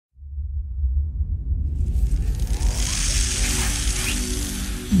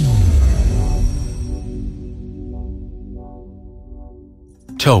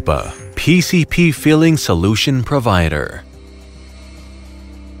TOPA, PCP Filling Solution Provider.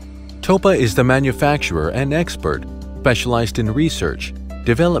 TOPA is the manufacturer and expert specialized in research,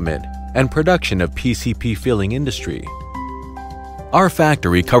 development, and production of PCP filling industry. Our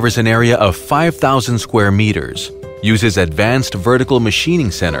factory covers an area of 5,000 square meters, uses advanced vertical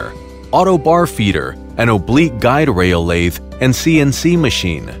machining center, auto bar feeder, an oblique guide rail lathe, and CNC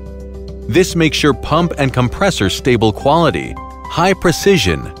machine. This makes your pump and compressor stable quality, high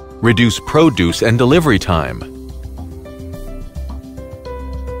precision, reduce produce and delivery time.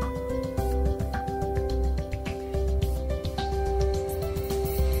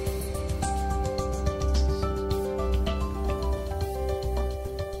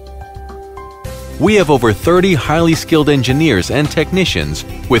 We have over 30 highly skilled engineers and technicians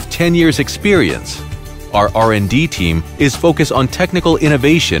with 10 years experience. Our R&D team is focused on technical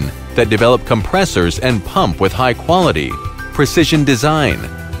innovation that develop compressors and pump with high quality, precision design,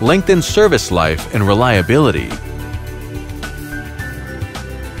 lengthened service life, and reliability.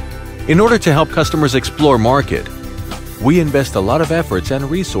 In order to help customers explore market, we invest a lot of efforts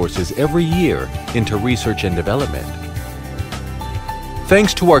and resources every year into research and development.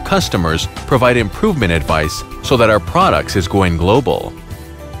 Thanks to our customers, provide improvement advice so that our products is going global.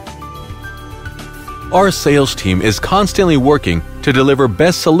 Our sales team is constantly working to deliver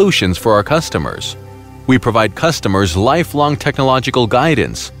best solutions for our customers. We provide customers lifelong technological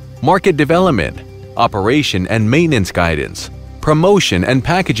guidance, market development, operation and maintenance guidance, promotion and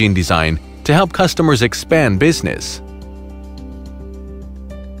packaging design to help customers expand business.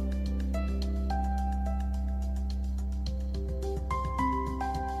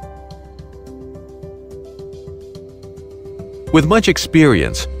 With much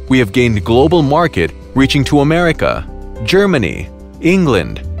experience, we have gained global market reaching to America, Germany,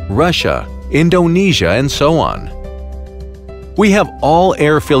 England, Russia, Indonesia, and so on. We have all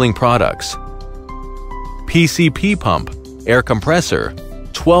air filling products: PCP pump, air compressor,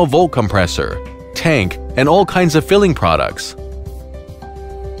 12-volt compressor, tank, and all kinds of filling products.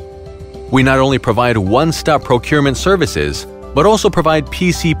 We not only provide one-stop procurement services, but also provide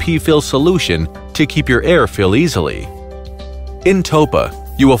PCP fill solution to keep your air fill easily. In TOPA,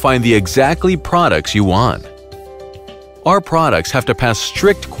 you will find the exactly products you want. Our products have to pass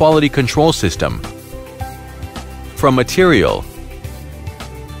strict quality control system from material,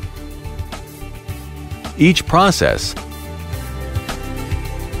 each process,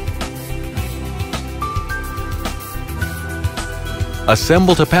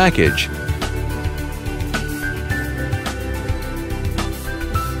 assemble to package,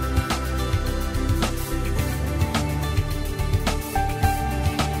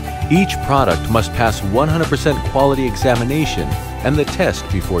 each product must pass 100% quality examination and the test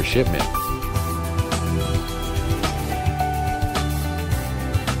before shipment.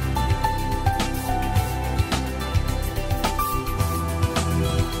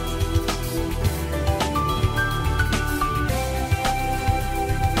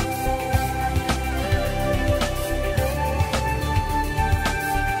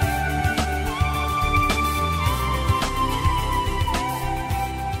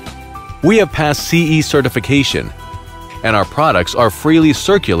 We have passed CE certification, and our products are freely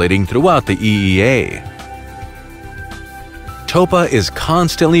circulating throughout the EEA. TOPA is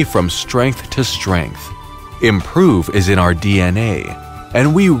constantly from strength to strength. Improve is in our DNA,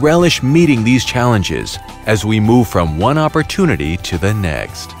 and we relish meeting these challenges as we move from one opportunity to the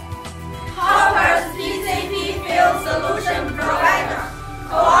next. TOPA's PCP Fill Solution Provider.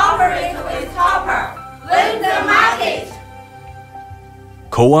 Cooperate with TOPA. Win the market.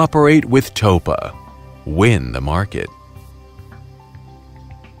 Cooperate with TOPA. Win the market.